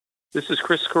This is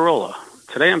Chris Carola.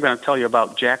 Today I'm going to tell you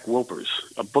about Jack Wilpers,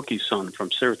 a bookie son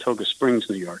from Saratoga Springs,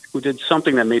 New York, who did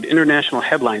something that made international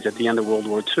headlines at the end of World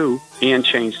War II and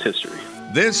changed history.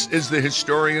 This is the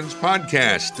Historians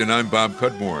Podcast, and I'm Bob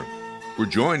Cudmore. We're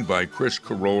joined by Chris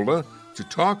Carola to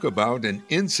talk about an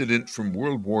incident from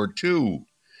World War II.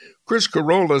 Chris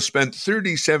Carola spent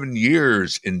 37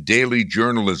 years in daily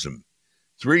journalism,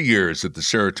 3 years at the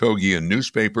Saratogian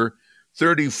newspaper,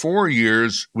 34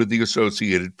 years with the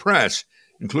Associated Press,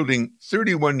 including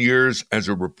 31 years as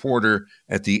a reporter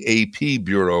at the AP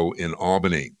Bureau in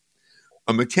Albany.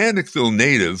 A Mechanicville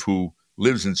native who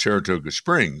lives in Saratoga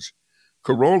Springs,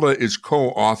 Carola is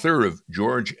co-author of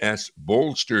George S.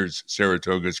 Bolster's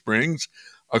Saratoga Springs,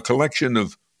 a collection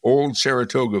of old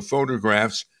Saratoga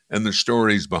photographs and the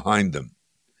stories behind them.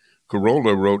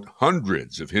 Carola wrote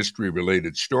hundreds of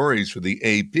history-related stories for the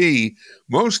AP,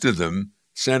 most of them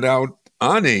sent out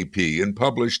on AP and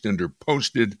published and are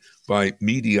posted by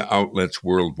media outlets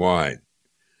worldwide.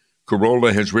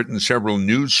 Carola has written several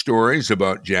news stories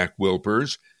about Jack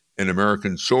Wilpers, an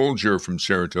American soldier from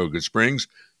Saratoga Springs,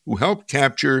 who helped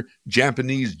capture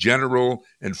Japanese General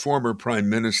and former Prime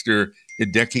Minister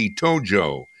Hideki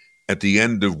Tojo at the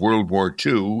end of World War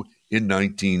II in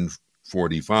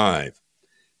 1945.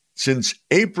 Since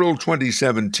April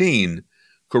 2017,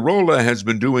 Carola has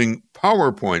been doing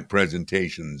PowerPoint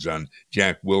presentations on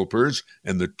Jack Wilpers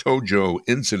and the Tojo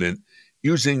incident,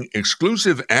 using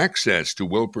exclusive access to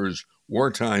Wilpers'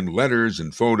 wartime letters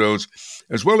and photos,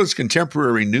 as well as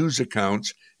contemporary news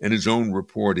accounts and his own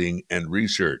reporting and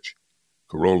research.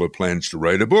 Carola plans to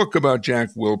write a book about Jack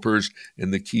Wilpers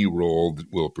and the key role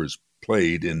that Wilpers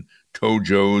played in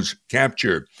Tojo's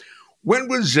capture. When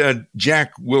was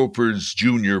Jack Wilpers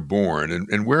Jr. born,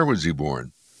 and where was he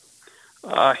born?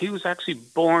 He was actually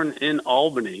born in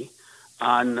Albany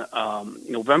on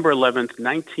November 11th,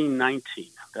 1919.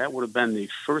 That would have been the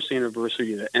first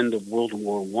anniversary of the end of World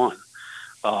War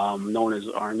I, known as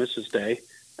Armistice Day,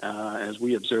 as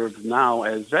we observe now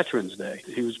as Veterans Day.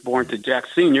 He was born to Jack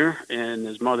Sr. and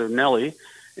his mother, Nellie,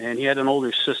 and he had an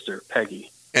older sister, Peggy.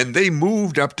 And they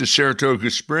moved up to Saratoga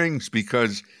Springs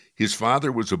because his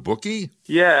father was a bookie?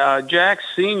 Yeah, Jack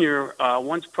Sr.,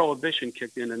 once Prohibition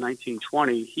kicked in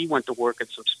 1920, he went to work at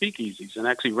some speakeasies and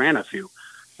actually ran a few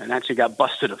and actually got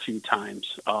busted a few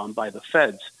times by the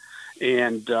feds.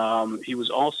 And he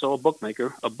was also a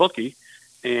bookmaker, a bookie.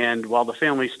 And while the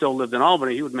family still lived in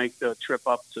Albany, he would make the trip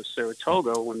up to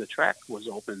Saratoga when the track was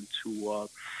open to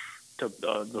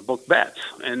the book bets.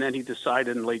 And then he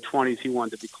decided in the late 20s he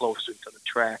wanted to be closer to the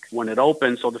track when it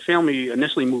opened. So the family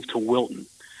initially moved to Wilton.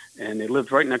 And they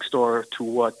lived right next door to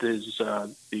what is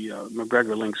the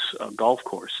McGregor Links golf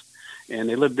course. And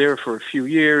they lived there for a few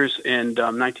years. And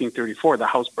 1934, the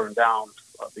house burned down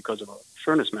because of a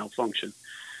furnace malfunction.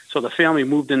 So the family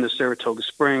moved into Saratoga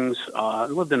Springs,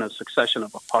 lived in a succession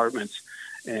of apartments,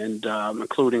 and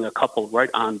including a couple right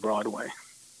on Broadway.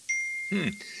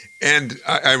 And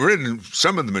I read in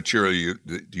some of the material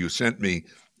you sent me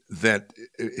that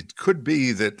it could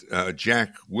be that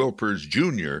Jack Wilpers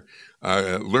Jr.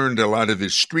 Learned a lot of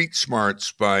his street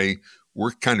smarts by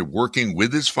working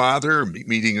with his father,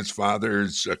 meeting his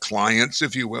father's clients,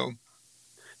 if you will.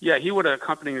 Yeah, he would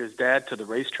accompany his dad to the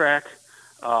racetrack.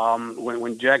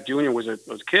 When Jack Jr. was a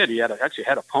kid, he actually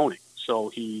had a pony. So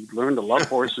he learned to love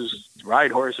horses,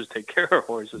 ride horses, take care of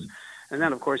horses. And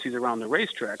then, of course, he's around the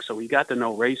racetrack. So he got to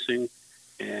know racing,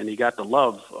 and he got to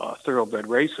love thoroughbred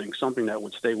racing, something that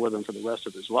would stay with him for the rest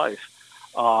of his life.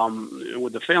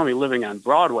 With the family living on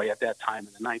Broadway at that time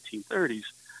in the 1930s,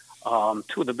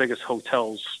 two of the biggest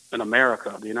hotels in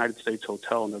America, the United States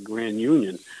Hotel and the Grand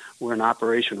Union, were in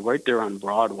operation right there on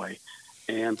Broadway.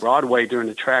 And Broadway during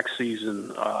the track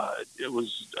season, it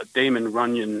was Damon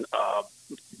Runyon's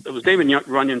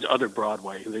other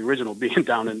Broadway, the original being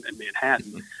down in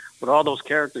Manhattan. But all those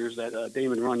characters that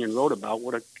Damon Runyon wrote about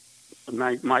would have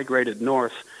migrated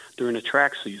north during the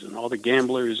track season. All the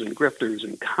gamblers and grifters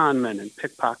and con men and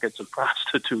pickpockets and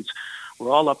prostitutes were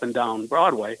all up and down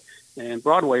Broadway. And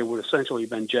Broadway would essentially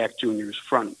have been Jack Jr.'s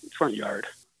front yard.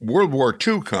 World War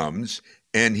II comes,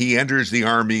 and he enters the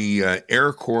Army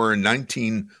Air Corps in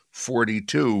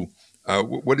 1942.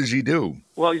 What does he do?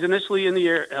 Well, he's initially in the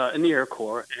Air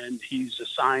Corps, and he's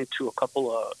assigned to a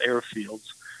couple of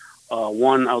airfields,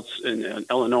 one out in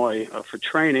Illinois for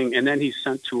training, and then he's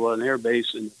sent to an air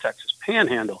base in the Texas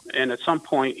Panhandle. And at some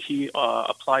point, he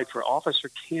applied for officer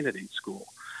candidate school.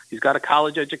 He's got a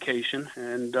college education,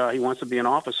 and he wants to be an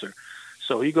officer.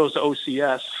 So he goes to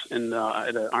OCS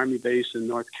at an Army base in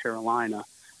North Carolina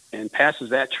and passes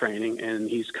that training, and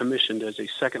he's commissioned as a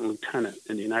second lieutenant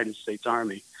in the United States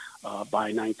Army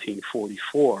by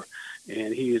 1944.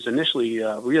 And he is initially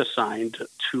reassigned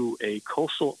to a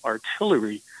coastal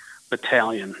artillery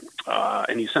battalion,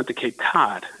 and he's sent to Cape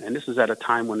Cod. And this is at a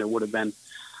time when there would have been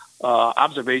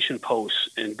observation posts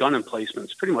and gun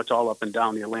emplacements pretty much all up and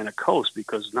down the Atlantic coast,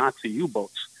 because Nazi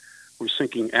U-boats were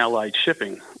sinking Allied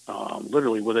shipping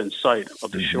literally within sight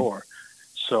of the shore.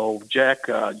 So Jack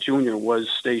Jr. was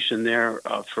stationed there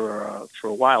for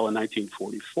a while in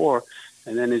 1944,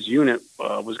 and then his unit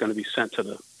was going to be sent to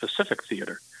the Pacific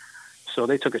Theater. So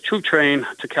they took a troop train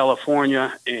to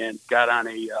California and got on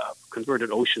a converted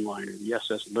ocean liner, the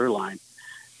SS Lurline.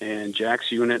 And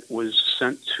Jack's unit was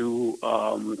sent to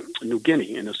New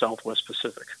Guinea in the Southwest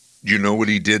Pacific. Do you know what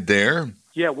he did there?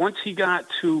 Yeah, once he got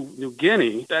to New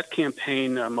Guinea, that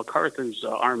campaign, MacArthur's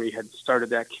army had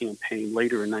started that campaign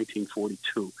later in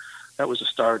 1942. That was a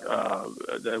start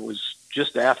that was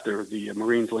just after the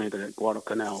Marines landed at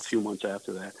Guadalcanal, a few months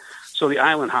after that. So the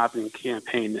island hopping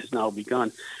campaign has now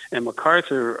begun. And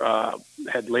MacArthur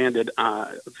had landed,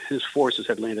 his forces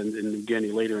had landed in New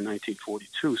Guinea later in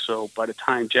 1942. So by the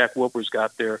time Jack Wilpers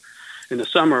got there in the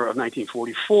summer of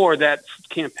 1944, that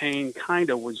campaign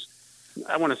kind of was,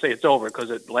 I want to say it's over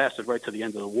because it lasted right to the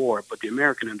end of the war, but the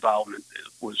American involvement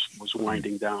was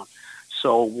winding down.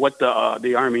 So what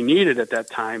the Army needed at that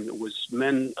time was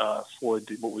men for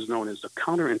what was known as the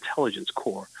Counterintelligence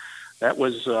Corps. That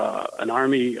was an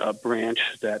Army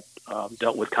branch that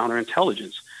dealt with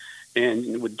counterintelligence.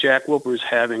 And with Jack Wilpers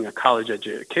having a college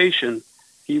education,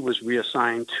 he was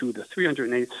reassigned to the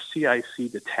 308th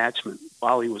CIC detachment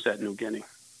while he was at New Guinea.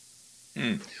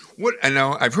 What? I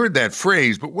know I've heard that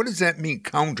phrase, but what does that mean,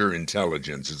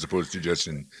 counterintelligence, as opposed to just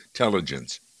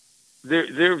intelligence?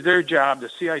 Their job, the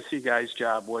CIC guys'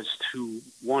 job, was to,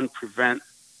 one, prevent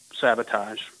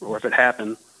sabotage, or if it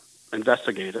happened,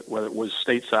 investigate it, whether it was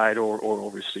stateside or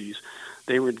overseas.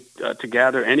 They were to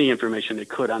gather any information they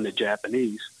could on the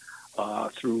Japanese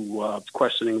through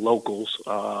questioning locals,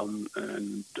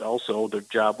 and also their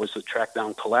job was to track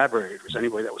down collaborators,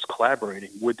 anybody that was collaborating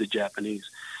with the Japanese.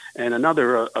 And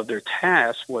another of their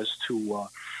tasks was to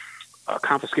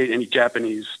confiscate any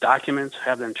Japanese documents,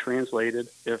 have them translated.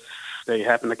 If they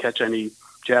happen to catch any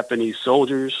Japanese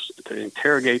soldiers, to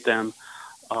interrogate them.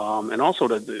 And also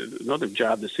another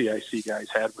job the CIC guys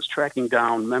had was tracking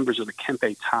down members of the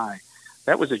Kempe Tai.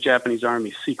 That was the Japanese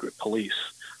Army secret police.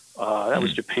 That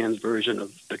was Japan's version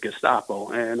of the Gestapo.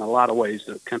 And in a lot of ways,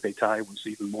 the Kempe Tai was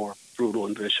even more brutal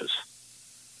and vicious.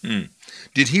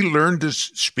 Did he learn to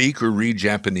speak or read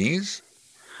Japanese?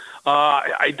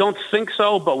 I don't think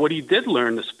so, but what he did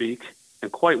learn to speak,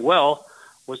 and quite well,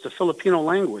 was the Filipino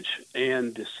language.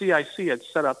 And the CIC had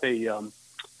set up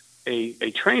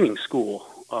a training school.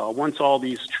 Once all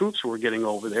these troops were getting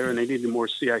over there and they needed more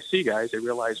CIC guys, they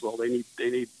realized, well, they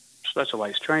need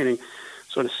specialized training.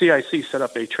 So the CIC set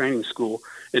up a training school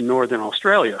in northern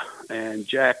Australia, and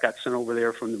Jack got sent over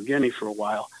there from New Guinea for a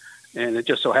while. And it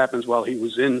just so happens while he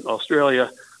was in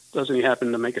Australia, doesn't he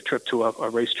happen to make a trip to a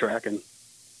racetrack and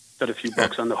bet a few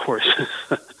bucks on the horses?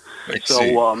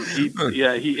 So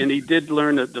he did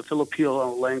learn the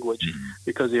Filipino language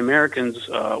because the Americans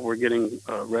were getting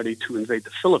ready to invade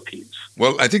the Philippines.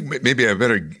 Well, I think maybe I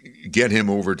better get him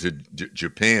over to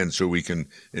Japan so we can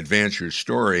advance your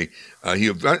story. He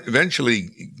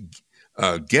eventually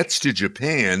gets to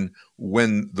Japan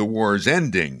when the war is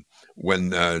ending,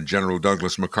 when General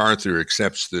Douglas MacArthur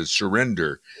accepts the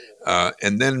surrender.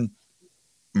 And then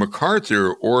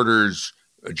MacArthur orders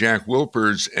Jack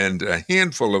Wilpers and a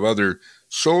handful of other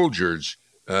soldiers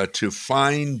to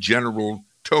find General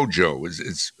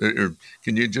Tojo.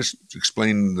 Can you just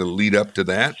explain the lead up to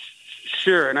that?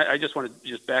 Sure, and I just want to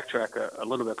just backtrack a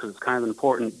little bit because it's kind of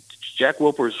important. Jack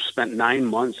Wilpers spent 9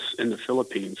 months in the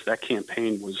Philippines. That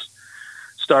campaign was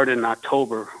started in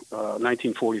October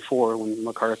 1944 when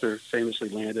MacArthur famously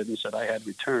landed and said, "I had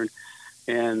returned."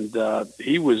 And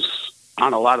he was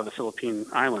on a lot of the Philippine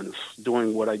islands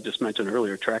doing what I just mentioned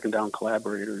earlier, tracking down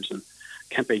collaborators and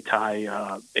Kempe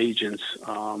Tai agents.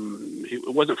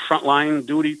 It wasn't frontline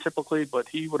duty typically, but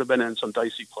he would have been in some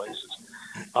dicey places.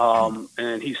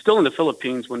 And he's still in the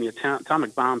Philippines when the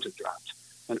atomic bombs had dropped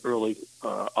in early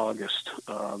August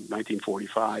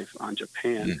 1945 on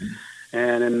Japan.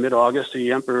 And in mid-August,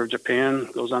 the Emperor of Japan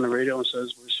goes on the radio and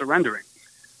says, "We're surrendering."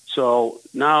 So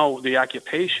now the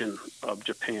occupation of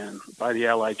Japan by the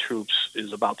Allied troops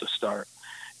is about to start.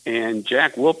 And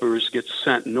Jack Wilpers gets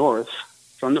sent north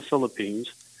from the Philippines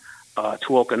to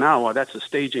Okinawa. That's the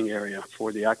staging area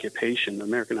for the occupation, the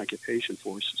American occupation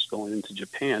forces going into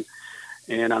Japan.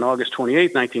 And on August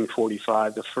 28,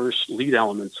 1945, the first lead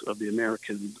elements of the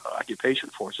American occupation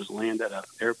forces land at an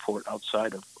airport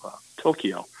outside of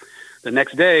Tokyo. The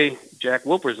next day, Jack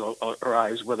Wilpers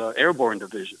arrives with an airborne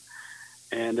division.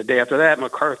 And the day after that,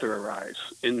 MacArthur arrives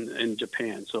in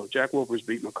Japan. So Jack Wilpers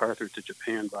beat MacArthur to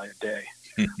Japan by a day.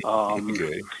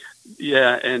 Okay.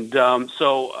 Yeah, and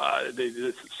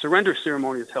the surrender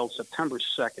ceremony is held September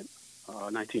 2nd,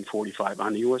 1945,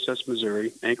 on the USS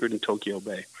Missouri, anchored in Tokyo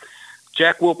Bay.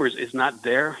 Jack Wilpers is not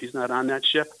there. He's not on that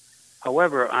ship.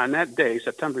 However, on that day,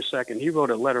 September 2nd, he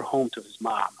wrote a letter home to his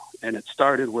mom, and it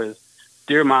started with,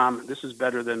 "Dear Mom, this is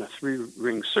better than a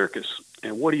three-ring circus."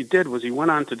 And what he did was he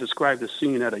went on to describe the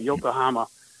scene at a Yokohama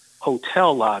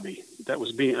hotel lobby. The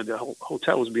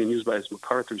hotel was being used by his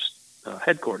MacArthur's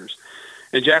headquarters.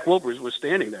 And Jack Wilpers was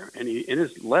standing there, and in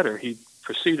his letter, he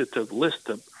proceeded to list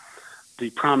the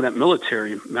prominent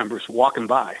military members walking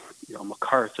by,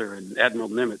 MacArthur and Admiral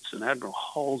Nimitz and Admiral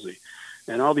Halsey,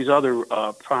 and all these other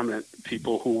prominent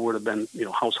people who would have been,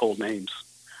 household names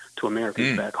to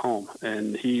Americans back home.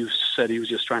 And he said he was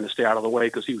just trying to stay out of the way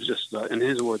because he was just, in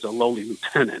his words, a lowly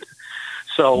lieutenant.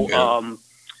 So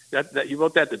that he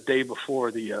wrote that the day before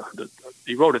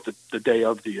he wrote it the day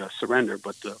of the surrender,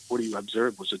 but what he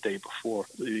observed was the day before.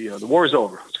 The war is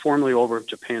over. It's formally over.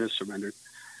 Japan has surrendered.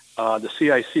 The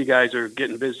CIC guys are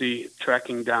getting busy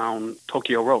tracking down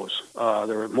Tokyo Rose.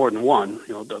 There were more than one.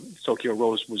 The Tokyo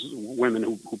Rose was women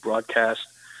who broadcast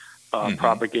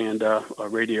propaganda,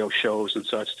 radio shows and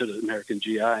such to the American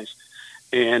GIs.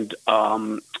 And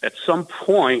at some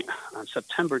point on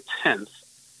September 10th,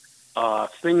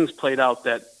 things played out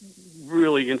that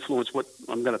really influenced what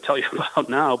I'm going to tell you about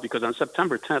now, because on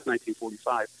September 10th,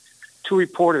 1945, two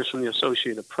reporters from the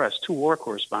Associated Press, two war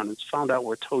correspondents, found out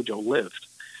where Tojo lived.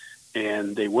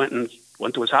 And they went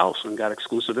to his house and got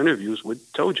exclusive interviews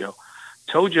with Tojo.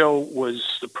 Tojo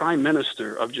was the prime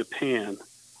minister of Japan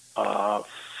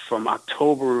from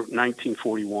October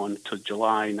 1941 to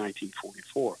July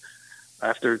 1944.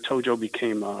 After Tojo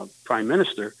became prime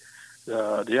minister,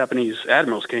 the Japanese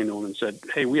admirals came to him and said,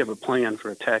 "Hey, we have a plan for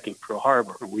attacking Pearl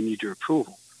Harbor, and we need your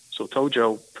approval." So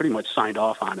Tojo pretty much signed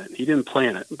off on it. He didn't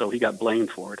plan it, though he got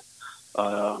blamed for it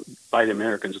by the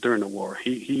Americans during the war.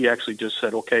 He actually just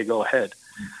said, "Okay, go ahead."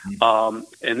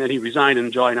 And then he resigned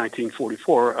in July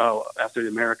 1944 after the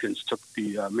Americans took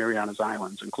the Marianas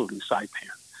Islands, including Saipan.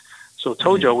 So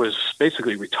Tojo was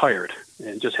basically retired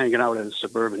and just hanging out at his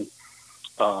suburban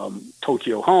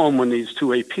Tokyo home when these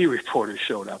two AP reporters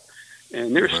showed up.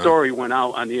 And their story went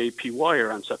out on the AP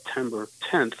wire on September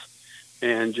 10th.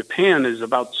 And Japan is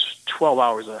about 12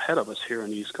 hours ahead of us here on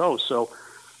the East Coast. So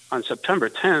on September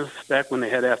 10th, back when they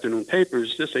had afternoon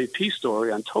papers, this AP story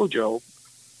on Tojo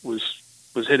was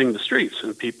hitting the streets,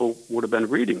 and people would have been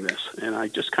reading this. And I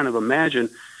just kind of imagine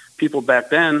people back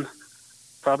then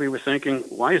probably were thinking,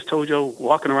 why is Tojo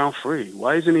walking around free?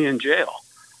 Why isn't he in jail?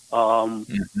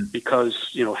 Because,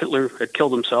 Hitler had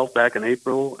killed himself back in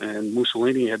April, and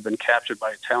Mussolini had been captured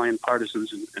by Italian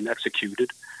partisans and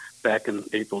executed back in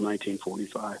April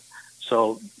 1945.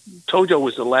 So Tojo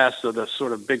was the last of the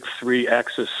sort of big three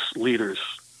Axis leaders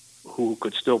who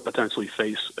could still potentially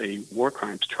face a war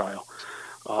crimes trial.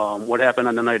 What happened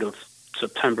on the night of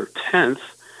September 10th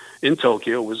in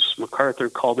Tokyo was MacArthur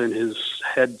called in his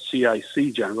head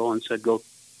CIC general and said, "Go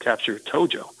capture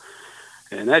Tojo."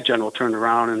 And that general turned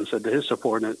around and said to his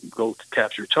subordinate, "Go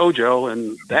capture Tojo."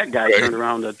 And that guy turned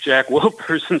around to Jack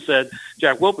Wilpers and said,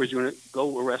 "Jack Wilpers' unit,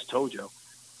 go arrest Tojo."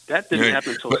 That didn't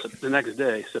happen until the next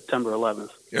day, September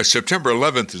 11th. Yeah, September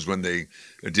 11th is when they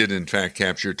did, in fact,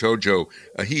 capture Tojo.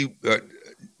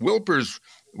 Wilpers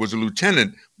was a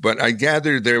lieutenant, but I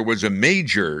gather there was a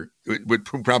major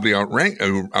who probably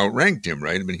outranked him,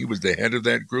 right? I mean, he was the head of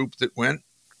that group that went?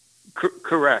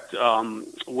 Correct.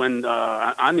 When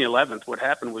on the 11th, what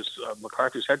happened was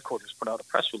MacArthur's headquarters put out a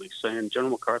press release saying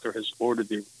General MacArthur has ordered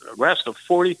the arrest of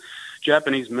 40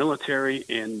 Japanese military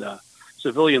and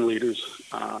civilian leaders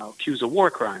accused of war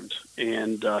crimes.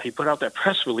 And he put out that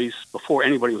press release before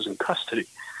anybody was in custody.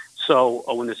 So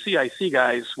when the CIC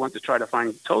guys went to try to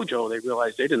find Tojo, they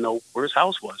realized they didn't know where his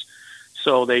house was.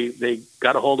 So they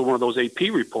got a hold of one of those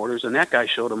AP reporters, and that guy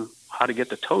showed them how to get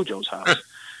to Tojo's house.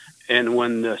 And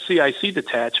when the CIC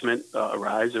detachment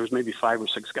arrived, there was maybe 5 or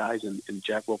 6 guys in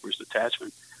Jack Wilpers'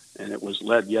 detachment, and it was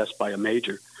led, by a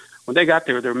major. When they got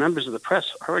there were members of the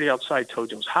press already outside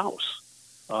Tojo's house.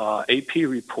 AP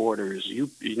reporters,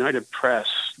 United Press,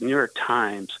 New York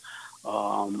Times,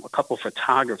 a couple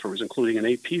photographers, including an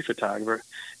AP photographer,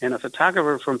 and a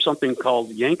photographer from something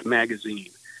called Yank Magazine.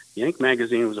 Yank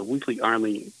Magazine was a weekly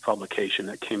Army publication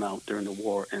that came out during the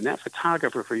war, and that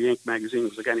photographer for Yank Magazine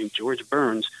was a guy named George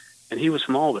Burns, and he was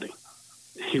from Albany.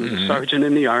 He was a sergeant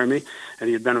in the Army, and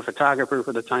he had been a photographer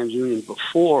for the Times-Union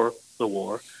before the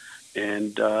war.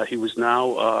 And he was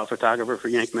now a photographer for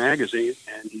Yank magazine,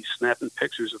 and he's snapping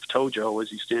pictures of Tojo as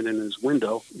he's standing in his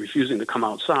window, refusing to come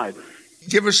outside.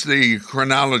 Give us the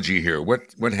chronology here.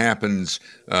 What happens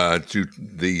to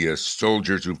the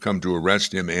soldiers who've come to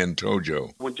arrest him and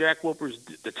Tojo? When Jack Wilper's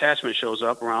detachment shows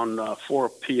up around 4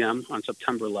 p.m. on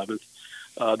September 11th,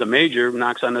 the major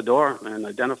knocks on the door and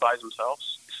identifies himself,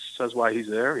 says why he's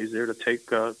there. He's there to take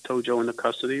Tojo into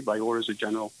custody by orders of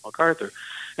General MacArthur.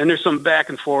 And there's some back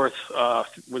and forth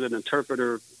with an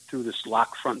interpreter through this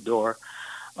locked front door,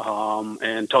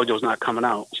 and Tojo's not coming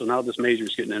out. So now this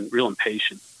major's getting real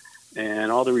impatient.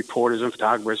 And all the reporters and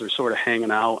photographers are sort of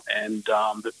hanging out, and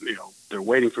they're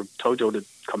waiting for Tojo to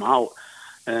come out.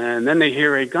 And then they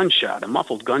hear a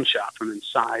muffled gunshot from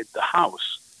inside the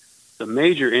house. The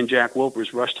major and Jack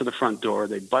Wilpers rush to the front door.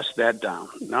 They bust that down.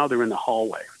 Now they're in the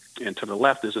hallway, and to the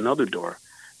left is another door.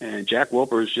 And Jack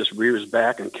Wilpers just rears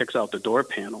back and kicks out the door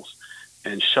panels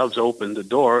and shoves open the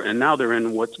door. And now they're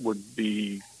in what was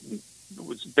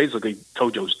basically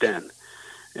Tojo's den.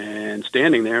 And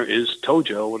standing there is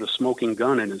Tojo with a smoking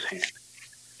gun in his hand.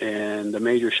 And the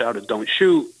major shouted, "Don't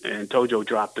shoot." And Tojo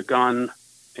dropped the gun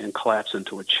and collapsed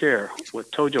into a chair. What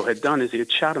Tojo had done is he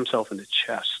had shot himself in the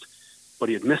chest, but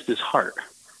he had missed his heart.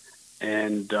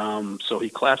 And so he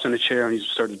collapsed in a chair and he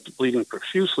started bleeding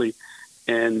profusely.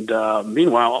 And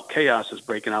meanwhile, chaos is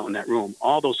breaking out in that room.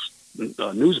 All those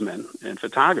newsmen and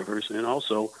photographers and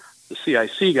also the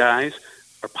CIC guys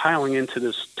are piling into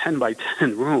this 10 by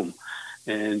 10 room.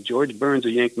 And George Burns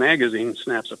of Yank magazine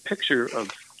snaps a picture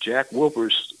of Jack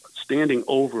Wilpers standing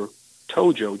over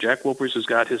Tojo. Jack Wilpers has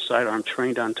got his sidearm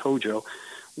trained on Tojo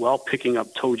while picking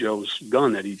up Tojo's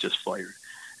gun that he just fired.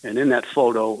 And in that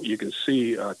photo, you can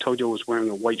see Tojo was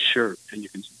wearing a white shirt, and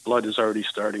blood is already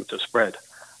starting to spread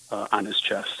on his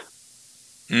chest.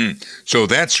 So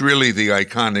that's really the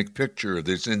iconic picture of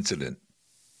this incident.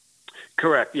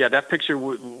 Correct. Yeah, that picture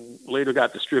later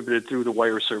got distributed through the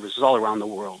wire services all around the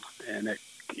world, and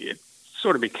it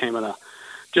sort of became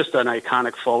just an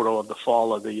iconic photo of the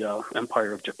fall of the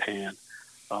Empire of Japan.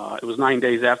 It was 9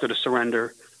 days after the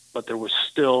surrender, but there was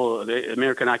still the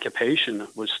American occupation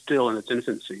was still in its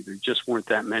infancy. There just weren't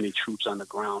that many troops on the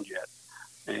ground yet,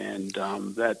 and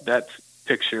that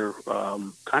picture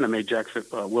kind of made Jack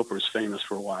Wilpers famous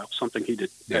for a while. Something he did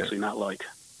actually not like.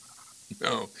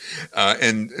 No.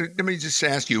 And let me just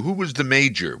ask you, who was the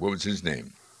major? What was his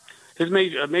name? His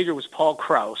major was Paul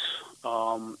Krause,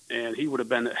 and he would have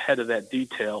been head of that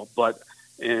detail. But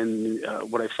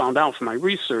what I found out from my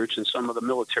research and some of the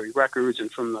military records and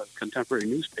from the contemporary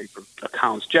newspaper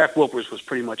accounts, Jack Wilpers was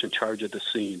pretty much in charge of the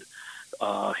scene.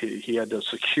 He had to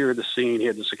secure the scene. He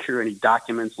had to secure any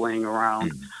documents laying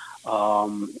around.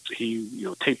 He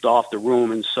taped off the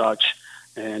room and such.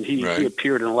 And he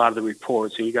appeared in a lot of the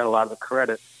reports, and he got a lot of the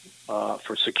credit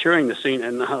for securing the scene.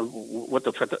 And what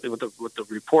the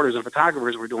reporters and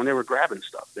photographers were doing, they were grabbing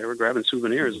stuff. They were grabbing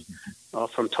souvenirs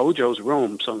from Tojo's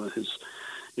room, some of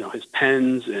his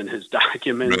pens and his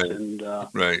documents, and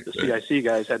the CIC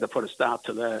guys had to put a stop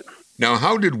to that. Now,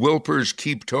 how did Wilpers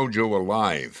keep Tojo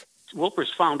alive?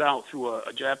 Wilpers found out through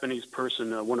a Japanese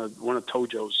person, one of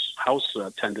Tojo's house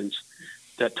attendants,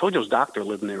 that Tojo's doctor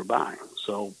lived nearby.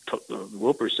 So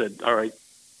Wilpers said, "All right,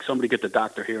 somebody get the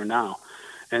doctor here now."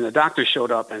 And the doctor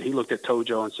showed up, and he looked at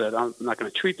Tojo and said, "I'm not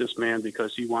going to treat this man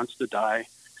because he wants to die,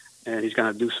 and he's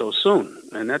going to do so soon."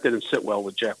 And that didn't sit well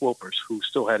with Jack Wilpers, who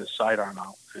still had his sidearm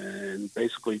out, and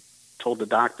basically told the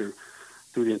doctor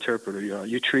through the interpreter,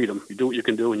 "You treat him, you do what you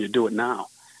can do, and you do it now."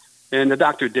 And the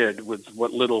doctor did with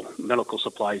what little medical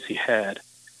supplies he had,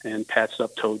 and patched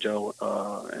up Tojo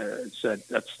and said,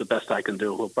 "That's the best I can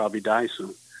do. He'll probably die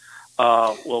soon."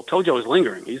 Well, Tojo is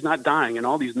lingering. He's not dying, and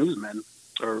all these newsmen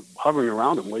are hovering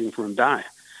around him, waiting for him to die.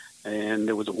 And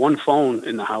there was one phone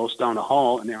in the house down the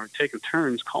hall, and they were taking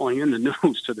turns calling in the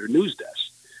news to their news desk.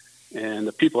 And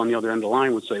the people on the other end of the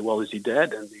line would say, "Well, is he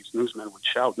dead?" And these newsmen would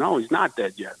shout, "No, he's not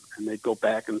dead yet." And they'd go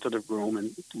back into the room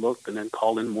and look and then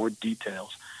call in more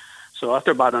details. So after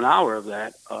about an hour of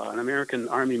that, an American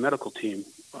Army medical team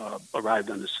arrived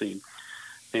on the scene.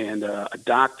 And a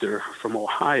doctor from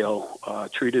Ohio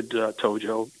treated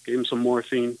Tojo, gave him some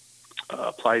morphine,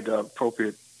 applied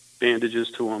appropriate bandages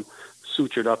to him,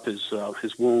 sutured up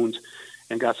his wounds,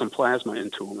 and got some plasma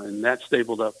into him. And that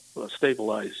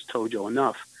stabilized Tojo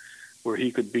enough where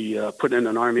he could be put in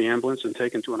an Army ambulance and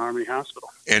taken to an Army hospital.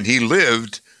 And he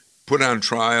lived, put on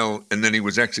trial, and then he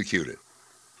was executed.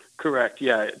 Correct,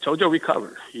 yeah. Tojo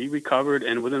recovered. He recovered,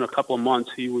 and within a couple of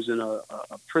months, he was in a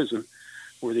prison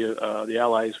where the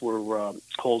Allies were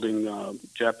holding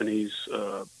Japanese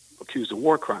accused of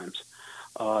war crimes.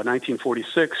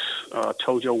 1946,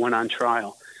 Tojo went on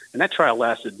trial, And that trial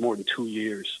lasted more than 2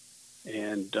 years.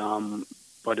 And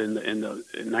but in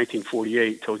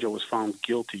 1948, Tojo was found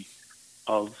guilty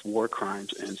of war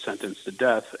crimes and sentenced to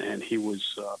death, and he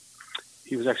was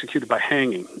executed by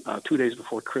hanging 2 days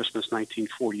before Christmas,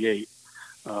 1948,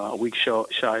 a week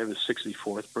shy of his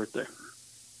 64th birthday.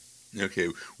 Okay,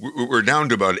 we're down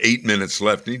to about 8 minutes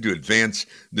left. Need to advance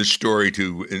the story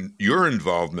to your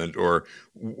involvement or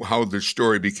how the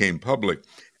story became public.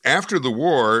 After the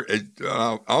war,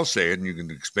 I'll say it, and you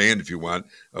can expand if you want,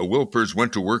 Wilpers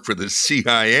went to work for the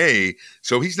CIA,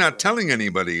 so he's not telling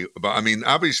anybody about, I mean,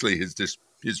 obviously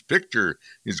his picture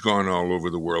has gone all over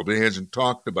the world. He hasn't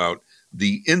talked about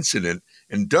the incident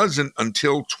and doesn't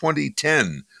until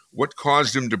 2010. What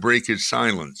caused him to break his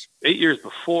silence? 8 years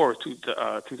before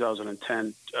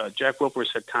 2010, Jack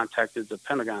Wilpers had contacted the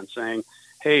Pentagon saying,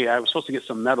 hey, I was supposed to get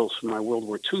some medals for my World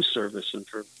War II service, and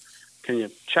can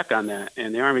you check on that?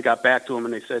 And the Army got back to him,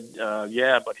 and they said,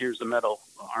 yeah, but here's the medal,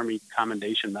 Army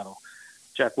Commendation Medal.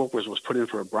 Jack Wilpers was put in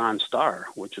for a Bronze Star,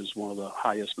 which is one of the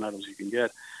highest medals you can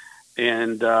get.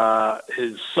 And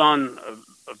his son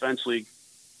eventually,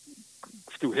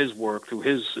 through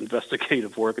his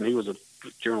investigative work, and he was a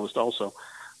journalist also,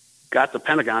 got the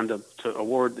Pentagon to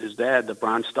award his dad the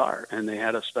Bronze Star, and they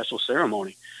had a special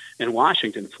ceremony in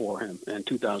Washington for him in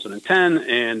 2010,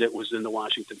 and it was in the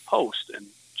Washington Post. And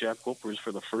Jack Wilpers,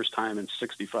 for the first time in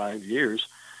 65 years,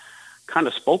 kind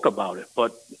of spoke about it.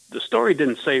 But the story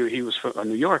didn't say he was a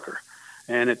New Yorker,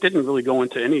 and it didn't really go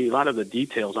into a lot of the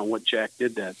details on what Jack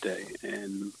did that day,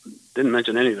 and didn't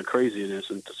mention any of the craziness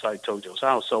inside Tojo's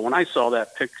house. So when I saw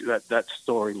that picture, that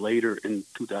story later in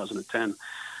 2010,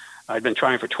 I'd been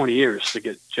trying for 20 years to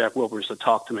get Jack Wilpers to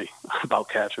talk to me about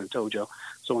capturing Tojo.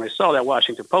 So when I saw that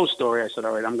Washington Post story, I said,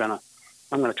 all right, I'm gonna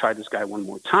try this guy one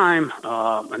more time.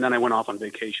 And then I went off on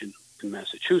vacation in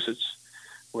Massachusetts,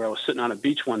 where I was sitting on a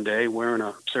beach one day wearing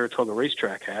a Saratoga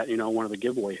racetrack hat, one of the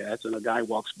giveaway hats, and a guy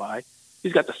walks by.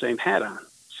 He's got the same hat on.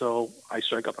 So I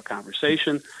strike up a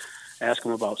conversation, ask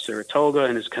him about Saratoga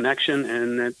and his connection,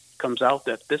 and it comes out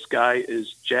that this guy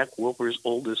is Jack Wilpers'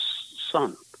 oldest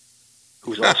son,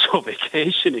 who's also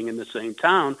vacationing in the same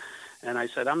town. And I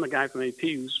said, I'm the guy from AP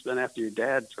who's been after your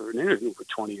dad for an interview for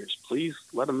 20 years. Please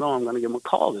let him know I'm going to give him a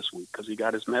call this week because he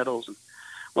got his medals. And,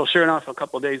 well, sure enough, a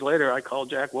couple of days later, I called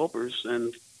Jack Wilpers,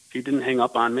 and he didn't hang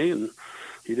up on me, and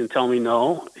he didn't tell me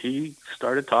no. He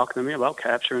started talking to me about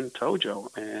capturing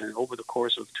Tojo. And over the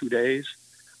course of 2 days,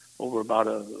 over about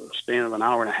a span of an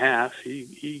hour and a half,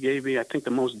 he gave me, I think,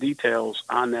 the most details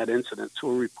on that incident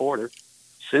to a reporter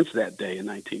since that day in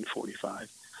 1945.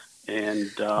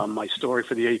 And my story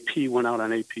for the AP went out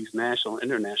on AP's national and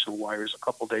international wires a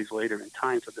couple days later in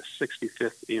time for the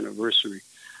 65th anniversary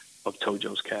of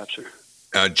Tojo's capture.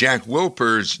 Jack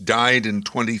Wilpers died in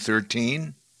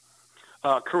 2013?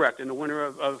 Correct. In the winter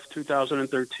of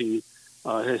 2013,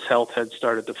 his health had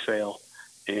started to fail.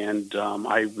 And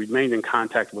I remained in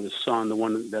contact with his son, the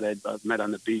one that I'd met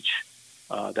on the beach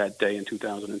that day in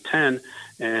 2010.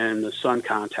 And the son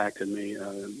contacted me.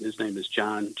 His name is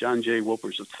John J.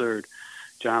 Wilpers III.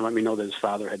 John let me know that his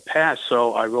father had passed.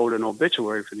 So I wrote an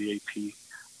obituary for the AP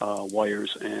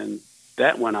wires, and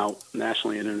that went out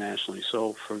nationally and internationally.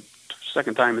 So for the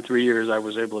second time in 3 years, I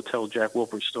was able to tell Jack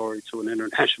Wilpers' story to an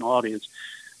international audience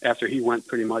after he went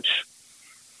pretty much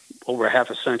over half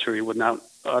a century without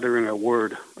uttering a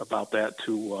word about that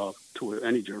to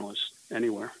any journalist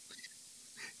anywhere.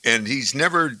 And he's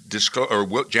never disclosed,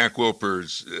 or Jack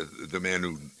Wilpers, the man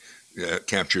who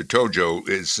captured Tojo,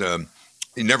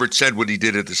 he never said what he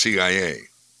did at the CIA.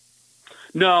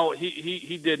 No,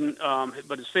 he didn't,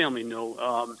 but his family knew.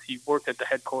 He worked at the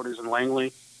headquarters in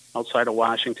Langley, outside of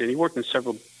Washington. He worked in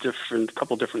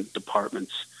couple different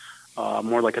departments,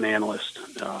 more like an analyst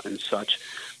and such.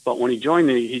 But when he joined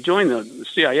the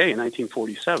CIA in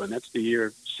 1947. That's the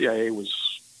year CIA was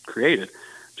created.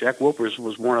 Jack Wilpers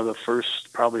was one of the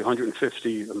first probably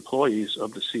 150 employees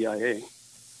of the CIA.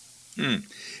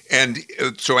 And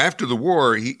so after the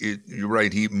war, you're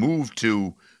right, he moved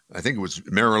to, I think it was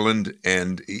Maryland,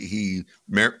 and he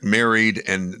married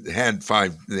and had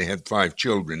five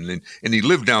children, and he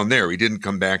lived down there. He didn't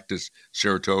come back to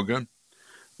Saratoga?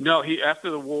 No,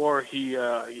 after the war, he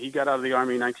got out of the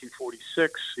Army in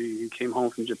 1946. He came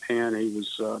home from Japan. He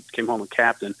came home a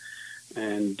captain,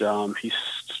 and he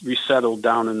resettled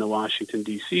down in the Washington,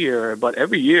 D.C. area. But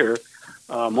every year,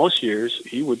 most years,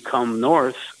 he would come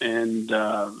north and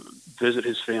visit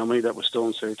his family that was still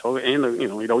in Saratoga. And,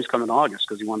 he'd always come in August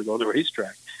because he wanted to go to the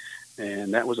racetrack.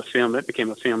 And that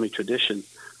became a family tradition,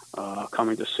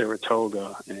 coming to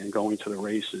Saratoga and going to the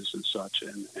races and such.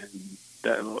 And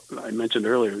that, I mentioned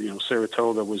earlier,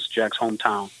 Saratoga was Jack's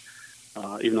hometown.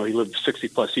 Even though he lived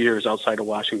 60-plus years outside of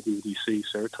Washington, D.C.,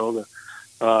 Saratoga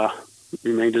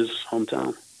remained his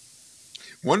hometown.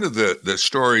 One of the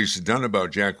stories done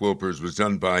about Jack Wilpers was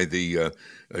done by the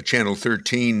Channel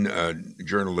 13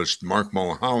 journalist Mark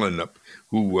Mulholland,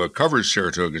 who covers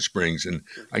Saratoga Springs. And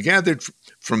I gathered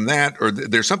from that, or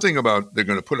there's something about they're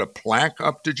going to put a plaque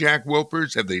up to Jack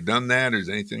Wilpers. Have they done that? Has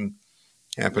anything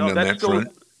happened on that front?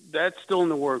 That's still in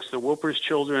the works. The Wilpers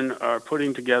children are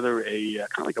putting together a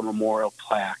kind of like a memorial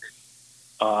plaque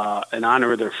in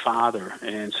honor of their father.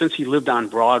 And since he lived on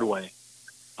Broadway,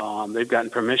 they've gotten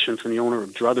permission from the owner of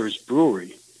Druthers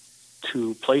Brewery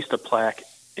to place the plaque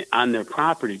on their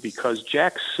property because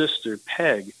Jack's sister,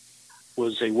 Peg,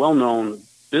 was a well-known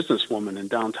businesswoman in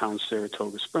downtown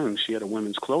Saratoga Springs. She had a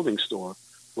women's clothing store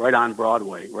right on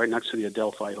Broadway, right next to the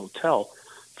Adelphi Hotel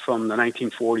from the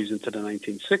 1940s into the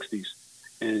 1960s.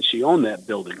 And she owned that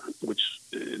building, which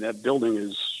that building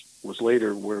was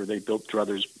later where they built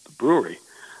Druthers Brewery.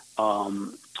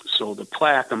 So the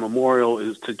plaque, the memorial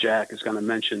is to Jack, is going to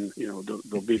mention,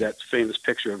 there'll be that famous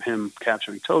picture of him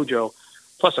capturing Tojo,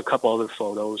 plus a couple other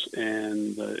photos,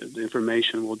 and the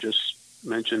information will just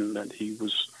mention that he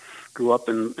grew up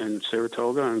in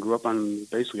Saratoga and grew up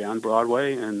basically on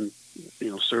Broadway, and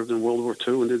served in World War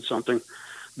II and did something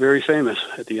very famous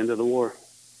at the end of the war.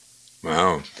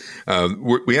 Wow.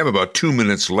 We have about 2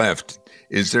 minutes left.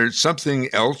 Is there something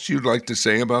else you'd like to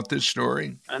say about this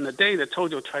story? On the day that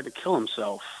Tojo tried to kill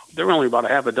himself, there were only about a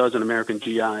half a dozen American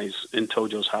GIs in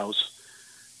Tojo's house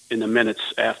in the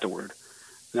minutes afterward.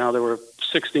 Now, there were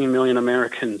 16 million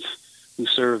Americans who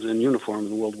served in uniform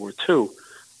in World War II.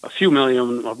 A few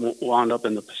million wound up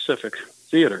in the Pacific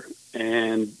Theater,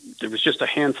 and there was just a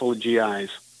handful of GIs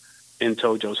in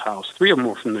Tojo's house. 3 of them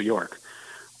were from New York.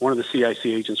 One of the CIC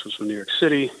agents was from New York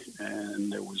City,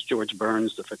 and there was George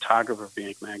Burns, the photographer of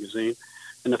Bank Magazine.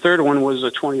 And the third one was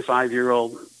a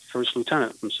 25-year-old first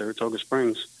lieutenant from Saratoga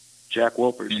Springs, Jack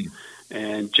Wilpers.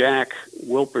 And Jack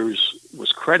Wilpers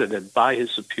was credited by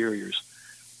his superiors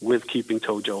with keeping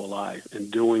Tojo alive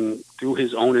and through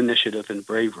his own initiative and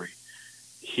bravery,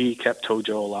 he kept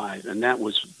Tojo alive. And that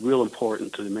was real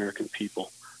important to the American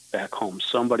people back home.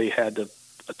 Somebody had to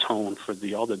atone for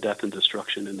all the death and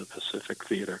destruction in the Pacific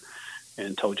Theater,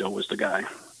 and Tojo was the guy.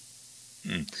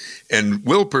 And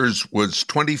Wilpers was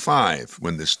 25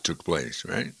 when this took place,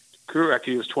 right? Correct.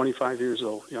 He was 25 years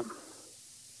old. Yep.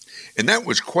 And that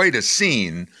was quite a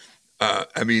scene.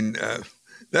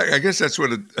 I guess that's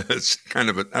what it's kind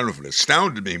of, I don't know if it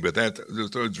astounded me, but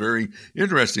it's very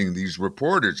interesting. These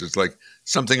reporters, it's like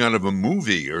something out of a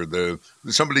movie, or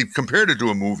somebody compared it to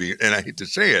a movie, and I hate to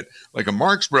say it, like a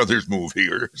Marx Brothers movie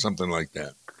or something like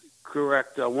that.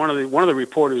 Correct. One of the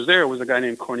reporters there was a guy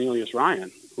named Cornelius Ryan,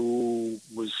 who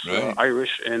was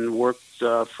Irish and worked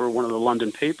for one of the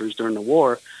London papers during the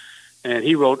war. And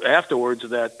he wrote afterwards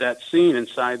that scene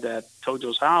inside that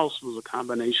Tojo's house was a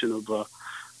combination of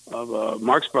a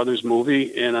Marx Brothers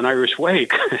movie and an Irish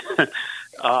wake. The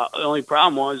only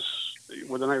problem was,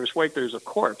 with an Irish wake, there's a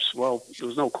corpse. Well, there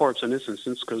was no corpse in this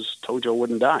instance because Tojo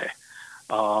wouldn't die.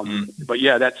 But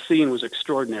yeah, that scene was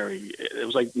extraordinary. It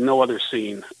was like no other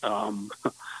scene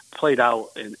played out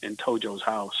in Tojo's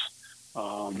house,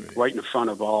 right in front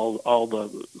of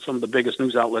some of the biggest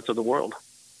news outlets of the world.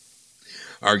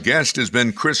 Our guest has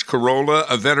been Chris Carola,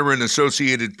 a veteran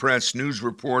Associated Press news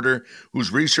reporter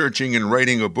who's researching and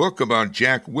writing a book about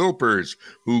Jack Wilpers,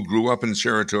 who grew up in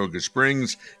Saratoga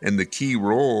Springs, and the key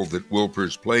role that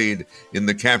Wilpers played in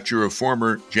the capture of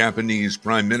former Japanese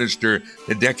Prime Minister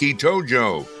Hideki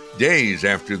Tojo, days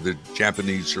after the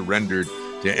Japanese surrendered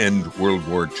to end World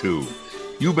War II.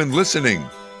 You've been listening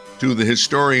to the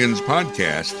Historians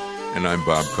Podcast, and I'm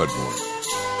Bob Cudmore.